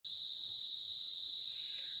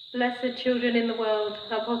Blessed children in the world,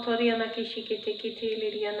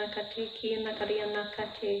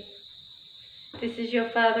 this is your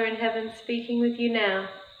Father in heaven speaking with you now,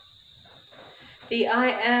 the I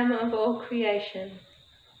am of all creation,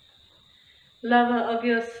 lover of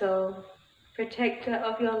your soul, protector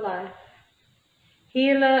of your life,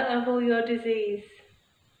 healer of all your disease,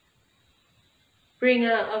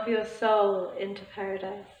 bringer of your soul into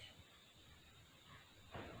paradise.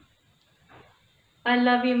 I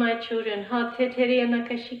love you, my children. I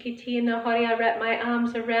wrap my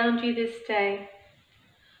arms around you this day,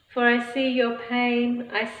 for I see your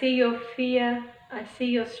pain, I see your fear, I see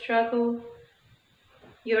your struggle,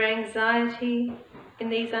 your anxiety in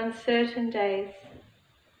these uncertain days.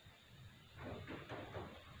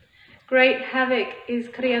 Great havoc is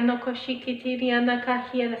spreading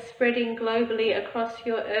globally across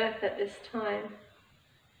your earth at this time.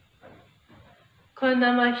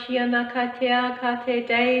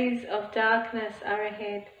 Days of darkness are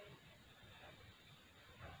ahead.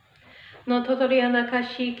 I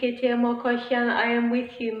am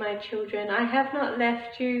with you, my children. I have not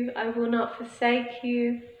left you. I will not forsake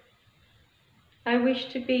you. I wish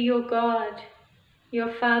to be your God,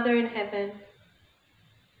 your Father in heaven,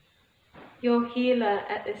 your healer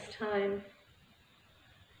at this time.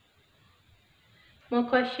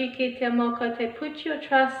 Put your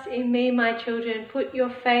trust in me, my children. Put your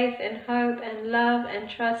faith and hope and love and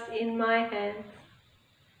trust in my hands.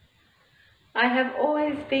 I have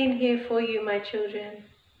always been here for you, my children.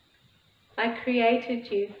 I created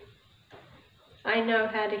you. I know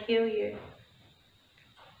how to heal you.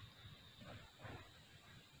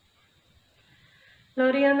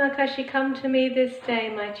 Lorianakashi, come to me this day,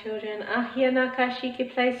 my children. Ahyanakashi,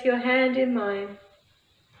 place your hand in mine.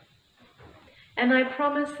 And I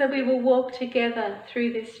promise that we will walk together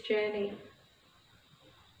through this journey.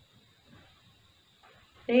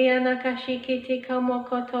 I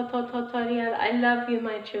love you,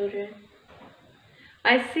 my children.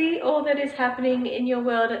 I see all that is happening in your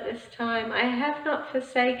world at this time. I have not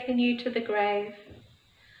forsaken you to the grave.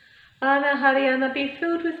 Ana Haryana, be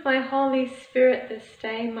filled with my Holy Spirit this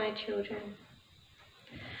day, my children.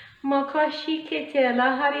 Do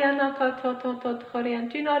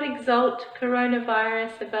not exalt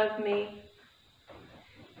coronavirus above me.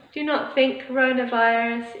 Do not think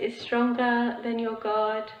coronavirus is stronger than your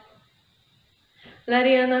God.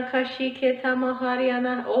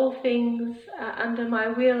 All things are under my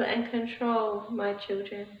will and control, my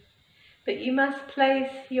children. But you must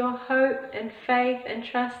place your hope and faith and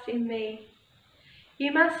trust in me.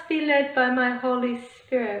 You must be led by my Holy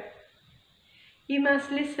Spirit. You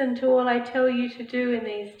must listen to all I tell you to do in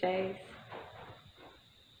these days.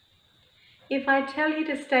 If I tell you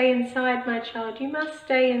to stay inside, my child, you must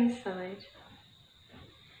stay inside.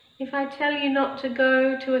 If I tell you not to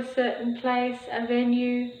go to a certain place, a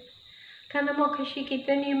venue,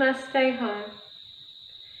 then you must stay home.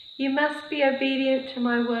 You must be obedient to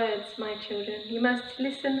my words, my children. You must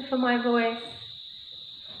listen for my voice.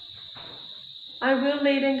 I will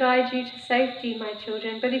lead and guide you to safety, my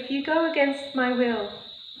children, but if you go against my will,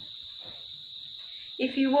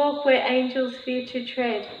 if you walk where angels fear to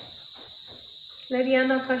tread, then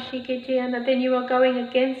you are going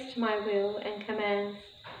against my will and commands.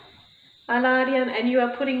 And you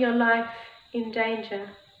are putting your life in danger.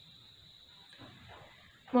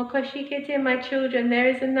 My children, there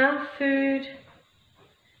is enough food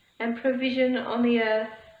and provision on the earth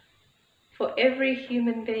for every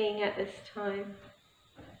human being at this time.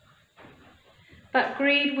 But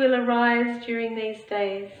greed will arise during these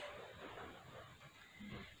days.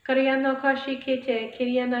 The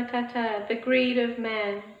greed of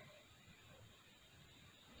man,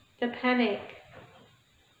 the panic,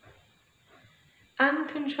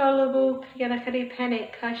 uncontrollable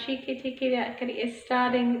panic is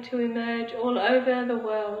starting to emerge all over the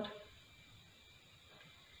world.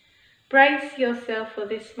 Brace yourself for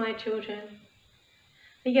this, my children.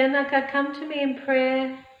 Come to me in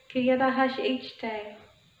prayer each day.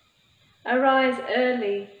 Arise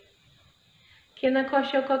early. Give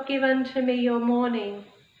unto me your morning,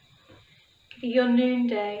 your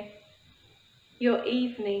noonday, your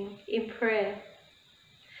evening in prayer.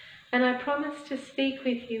 And I promise to speak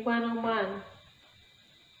with you one-on-one.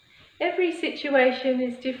 Every situation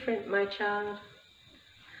is different, my child.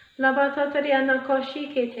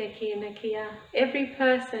 Every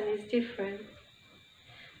person is different.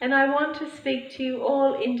 And I want to speak to you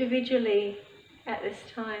all individually at this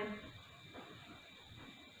time.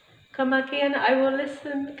 I will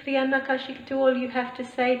listen to all you have to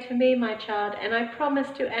say to me, my child, and I promise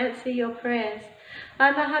to answer your prayers.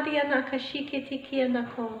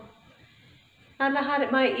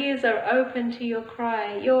 Alaharit, my ears are open to your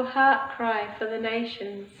cry, your heart cry for the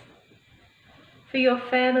nations, for your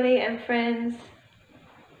family and friends,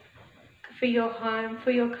 for your home, for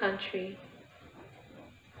your country.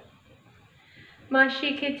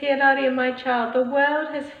 Mashikitiraria, my child, the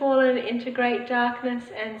world has fallen into great darkness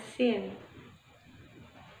and sin.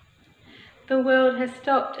 The world has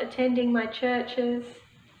stopped attending my churches,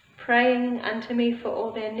 praying unto me for all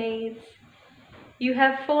their needs. You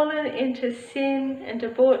have fallen into sin and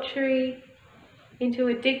debauchery, into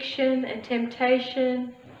addiction and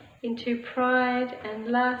temptation, into pride and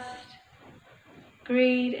lust,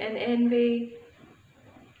 greed and envy,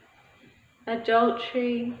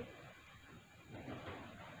 adultery.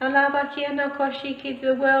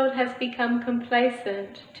 The world has become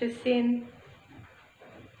complacent to sin.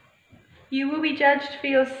 You will be judged for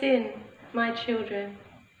your sin, my children,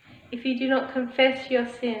 if you do not confess your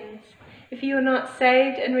sins, if you are not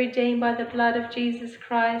saved and redeemed by the blood of Jesus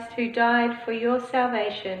Christ, who died for your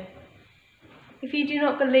salvation. If you do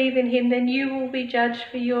not believe in him, then you will be judged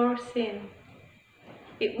for your sin.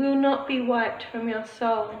 It will not be wiped from your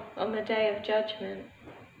soul on the day of judgment.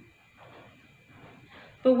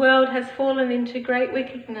 The world has fallen into great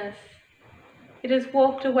wickedness. It has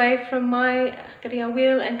walked away from my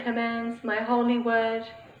will and commands, my holy word,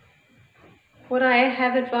 what I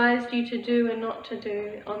have advised you to do and not to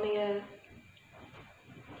do on the earth.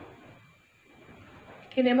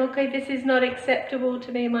 This is not acceptable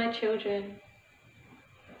to me, my children.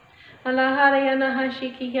 Punishment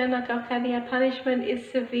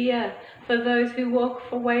is severe for those who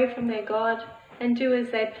walk away from their God and do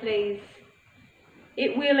as they please.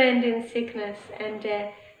 It will end in sickness and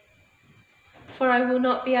death. For I will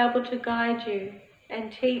not be able to guide you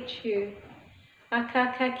and teach you, and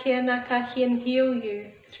heal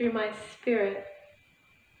you through my Spirit.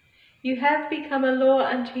 You have become a law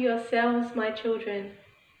unto yourselves, my children.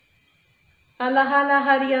 I am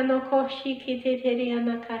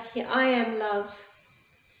love.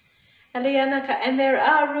 And there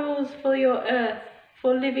are rules for your earth,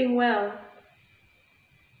 for living well.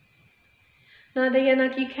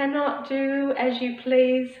 You cannot do as you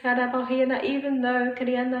please, even though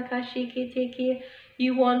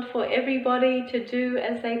you want for everybody to do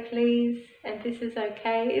as they please, and this is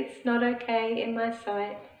okay. It's not okay in my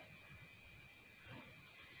sight.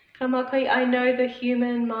 I know the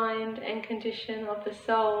human mind and condition of the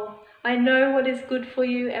soul. I know what is good for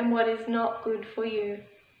you and what is not good for you.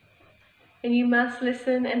 And you must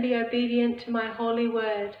listen and be obedient to my holy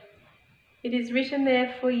word. It is written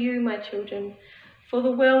there for you, my children, for the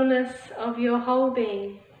wellness of your whole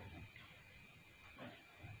being.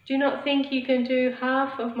 Do not think you can do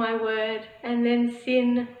half of my word and then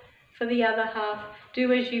sin for the other half.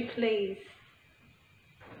 Do as you please.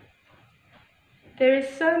 There is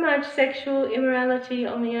so much sexual immorality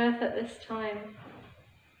on the earth at this time.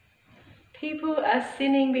 People are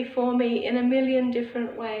sinning before me in a million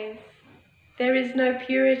different ways. There is no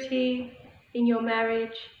purity in your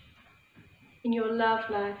marriage, in your love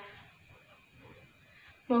life.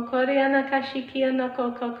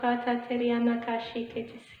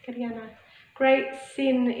 Great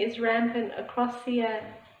sin is rampant across the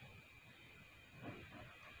earth.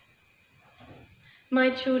 My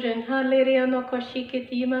children,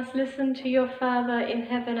 you must listen to your Father in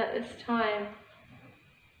heaven at this time.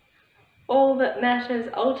 All that matters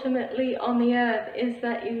ultimately on the earth is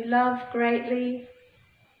that you love greatly,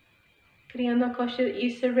 that you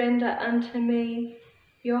surrender unto me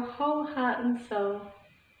your whole heart and soul,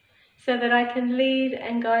 so that I can lead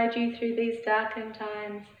and guide you through these darkened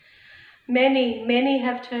times. Many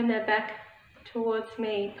have turned their back towards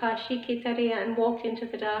me, and walked into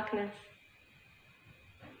the darkness.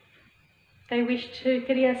 They wish to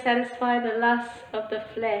satisfy the lusts of the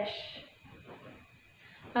flesh.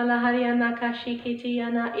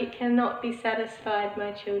 It cannot be satisfied,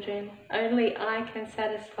 my children. Only I can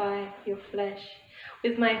satisfy your flesh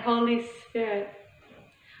with my Holy Spirit.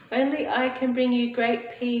 Only I can bring you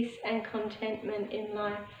great peace and contentment in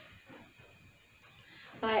life.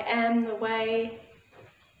 I am the way,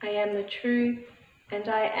 I am the truth, and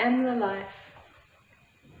I am the life.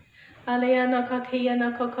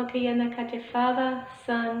 Father,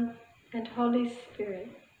 Son, and Holy Spirit.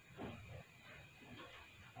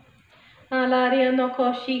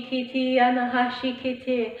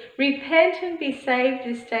 Repent and be saved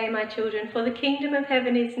this day, my children, for the kingdom of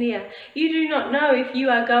heaven is near. You do not know if you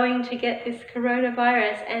are going to get this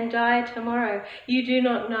coronavirus and die tomorrow. You do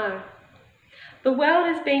not know. The world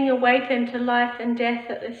is being awakened to life and death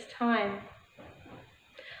at this time.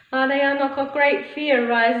 Great fear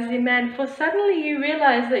rises in man, for suddenly you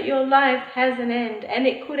realize that your life has an end, and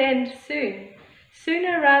it could end soon.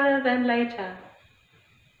 sooner rather than later.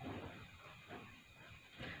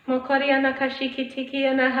 The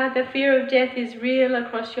fear of death is real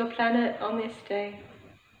across your planet on this day.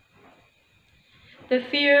 The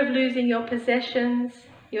fear of losing your possessions,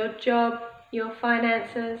 your job, your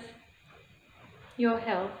finances, your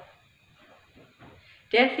health.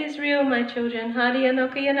 Death is real, my children.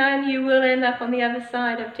 And you will end up on the other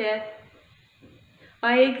side of death.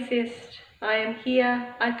 I exist. I am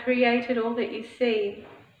here. I created all that you see.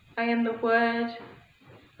 I am the Word.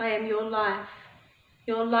 I am your life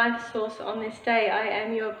source on this day. I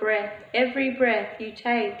am your breath. Every breath you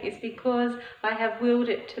take is because I have willed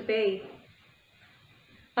it to be.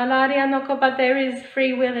 But there is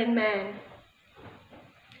free will in man.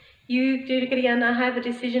 You have a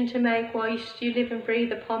decision to make while you live and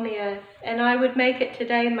breathe upon the earth, and I would make it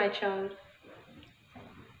today, my child.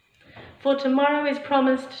 For tomorrow is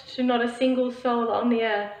promised to not a single soul on the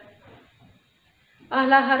earth. I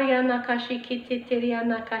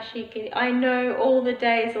know all the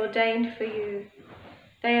days ordained for you.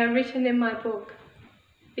 They are written in my book,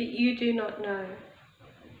 but you do not know.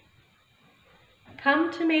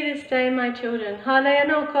 Come to me this day, my children.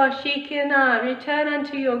 Return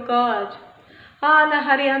unto your God.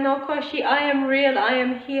 I am real, I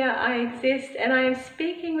am here, I exist, and I am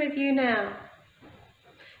speaking with you now.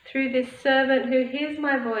 Through this servant who hears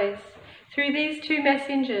my voice, through these two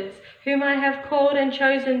messengers whom I have called and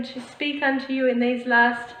chosen to speak unto you in these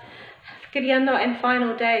last and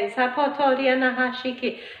final days. As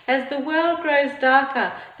the world grows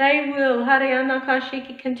darker, they will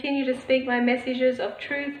continue to speak my messages of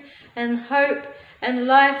truth and hope and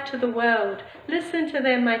life to the world. Listen to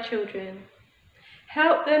them, my children.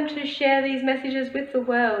 Help them to share these messages with the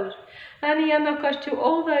world. To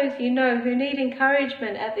all those you know who need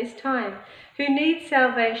encouragement at this time, who need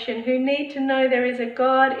salvation, who need to know there is a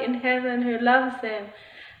God in heaven who loves them,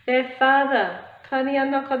 their Father,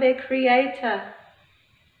 their Creator.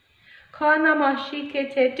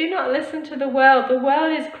 Do not listen to the world. The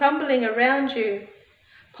world is crumbling around you.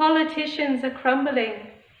 Politicians are crumbling.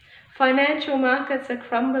 Financial markets are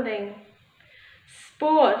crumbling.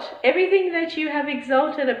 Sport, everything that you have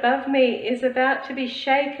exalted above me is about to be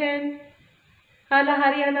shaken.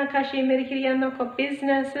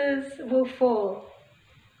 Businesses will fall.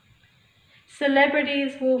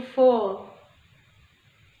 Celebrities will fall.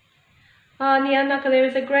 There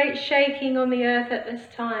is a great shaking on the earth at this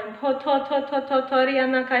time.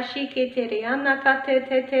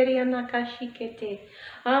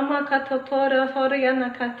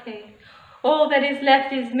 All that is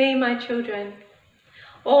left is me, my children.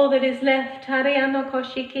 All that is left is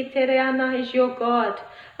your God.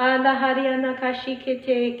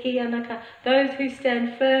 Those who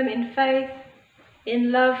stand firm in faith,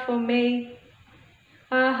 in love for me.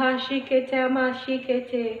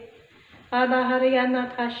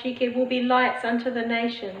 Will be lights unto the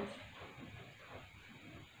nations.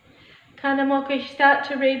 Start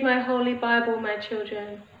to read my Holy Bible, my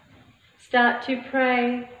children. Start to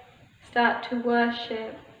pray. Start to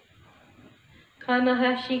worship.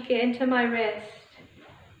 Enter my rest.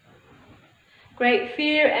 Great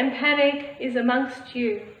fear and panic is amongst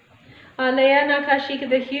you.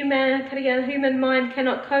 The human mind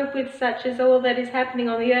cannot cope with such as all that is happening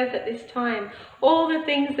on the earth at this time. All the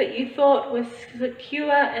things that you thought were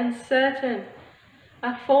secure and certain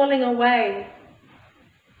are falling away.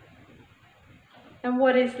 And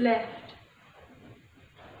what is left?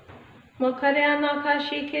 Your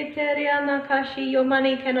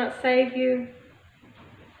money cannot save you.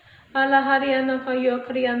 Fancy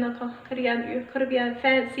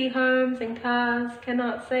homes and cars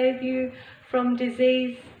cannot save you from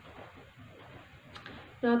disease.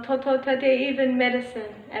 Even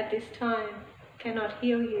medicine at this time cannot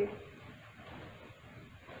heal you.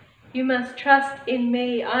 You must trust in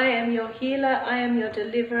me. I am your healer. I am your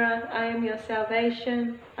deliverer. I am your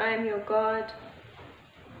salvation. I am your God.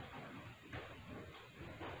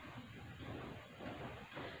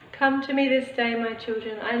 Come to me this day, my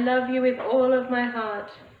children. I love you with all of my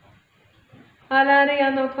heart. You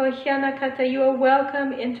are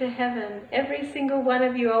welcome into heaven. Every single one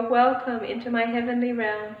of you are welcome into my heavenly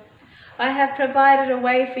realm. I have provided a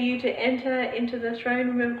way for you to enter into the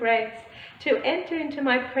throne room of grace, to enter into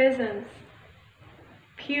my presence,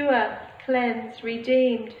 pure, cleansed,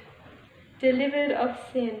 redeemed, delivered of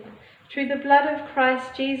sin, through the blood of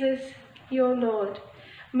Christ Jesus, your Lord,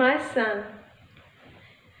 my Son.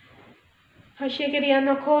 He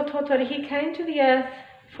came to the earth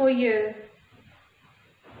for you.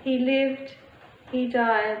 He lived, he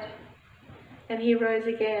died, and he rose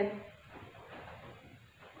again,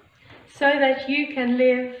 so that you can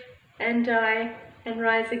live and die and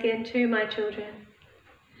rise again too, my children.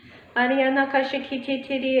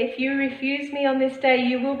 If you refuse me on this day,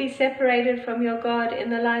 you will be separated from your God in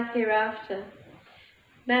the life hereafter.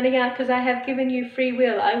 MANNA, because I have given you free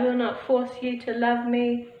will, I will not force you to love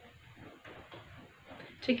me,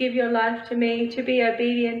 to give your life to me, to be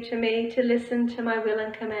obedient to me, to listen to my will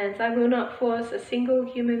and commands. I will not force a single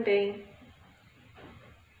human being.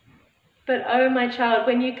 But oh my child,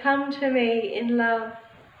 when you come to me in love,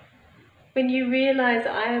 when you realize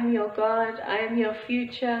I am your God, I am your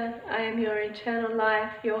future, I am your eternal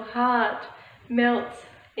life, your heart melts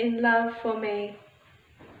in love for me,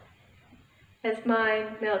 as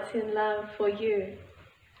mine melts in love for you.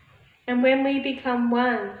 And when we become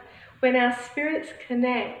one, when our spirits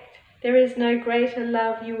connect, there is no greater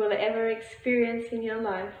love you will ever experience in your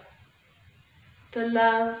life. The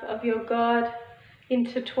love of your God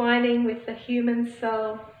intertwining with the human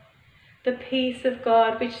soul, the peace of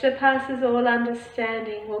God which surpasses all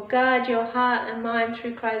understanding will guard your heart and mind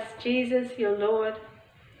through Christ Jesus your Lord.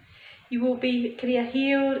 You will be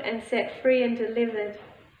healed and set free and delivered.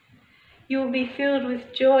 You will be filled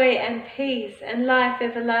with joy and peace and life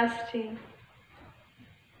everlasting.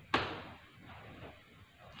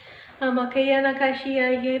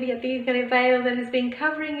 The veil that has been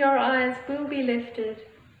covering your eyes will be lifted.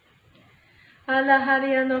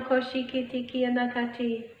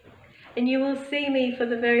 And you will see me for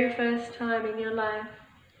the very first time in your life.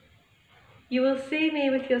 You will see me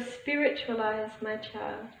with your spiritual eyes, my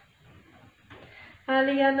child.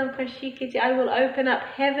 I will open up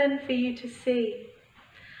heaven for you to see.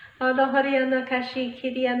 All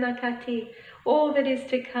that is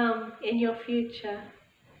to come in your future.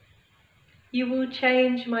 You will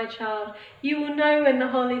change, my child. You will know when the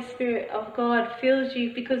Holy Spirit of God fills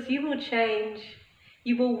you, because you will change.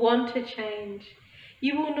 You will want to change.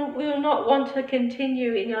 You will not want to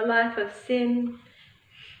continue in your life of sin,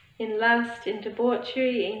 in lust, in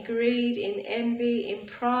debauchery, in greed, in envy, in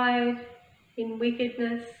pride, in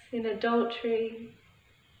wickedness, in adultery,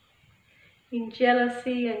 in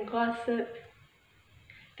jealousy and gossip.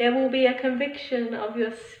 There will be a conviction of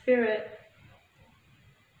your spirit.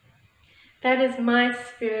 That is my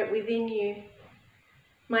spirit within you,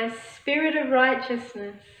 my spirit of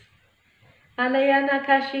righteousness. You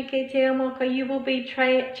will be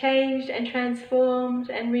changed and transformed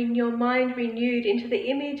and your mind renewed into the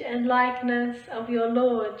image and likeness of your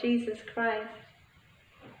Lord Jesus Christ.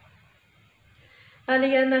 You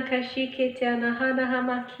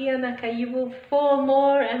will fall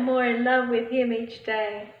more and more in love with Him each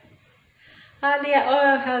day.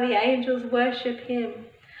 Oh, how the angels worship Him.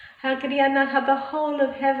 How the whole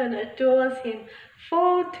of heaven adores Him.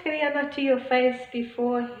 Fall to your face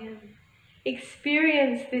before Him.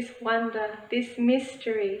 Experience this wonder, this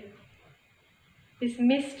mystery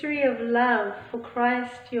of love for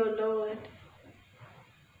Christ your Lord.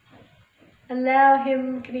 Allow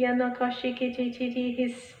Him,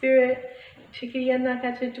 His Spirit,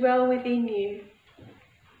 to dwell within you.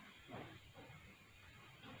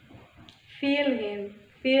 Feel Him,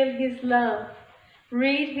 feel His love,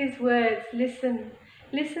 read His words, listen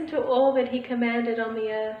to all that He commanded on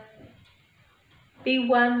the earth. Be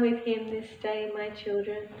one with Him this day, my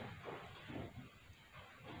children.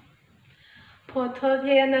 I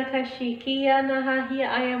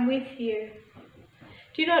am with you.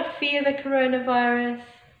 Do not fear the coronavirus.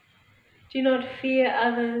 Do not fear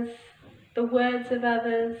others, the words of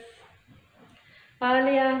others.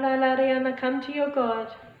 Come to your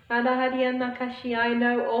God. I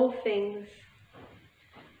know all things.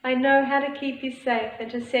 I know how to keep you safe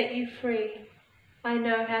and to set you free. I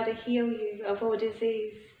know how to heal you of all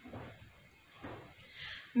disease.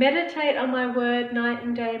 Meditate on my word night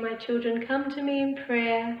and day, my children. Come to me in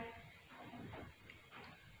prayer.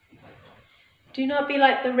 Do not be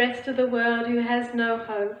like the rest of the world who has no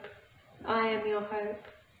hope. I am your hope.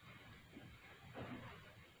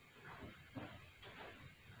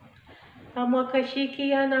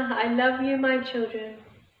 I love you, my children.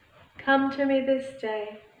 Come to me this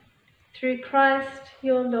day, through Christ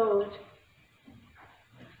your Lord.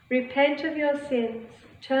 Repent of your sins,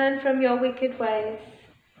 turn from your wicked ways,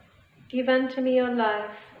 give unto me your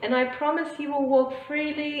life, and I promise you will walk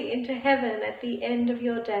freely into heaven at the end of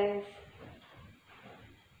your days.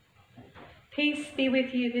 Peace be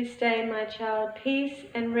with you this day, my child, peace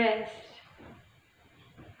and rest.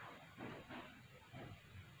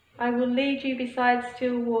 I will lead you beside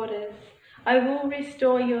still waters. I will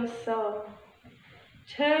restore your soul.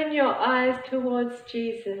 Turn your eyes towards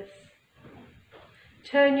Jesus.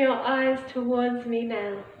 Turn your eyes towards me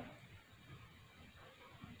now.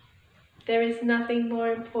 There is nothing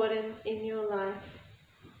more important in your life.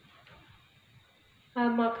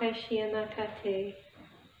 Amakashianakate.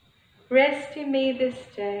 Rest in me this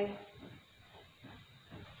day,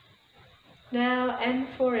 now and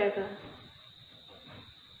forever.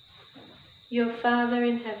 Your Father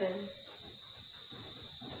in heaven.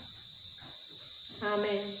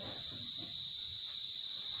 Amen.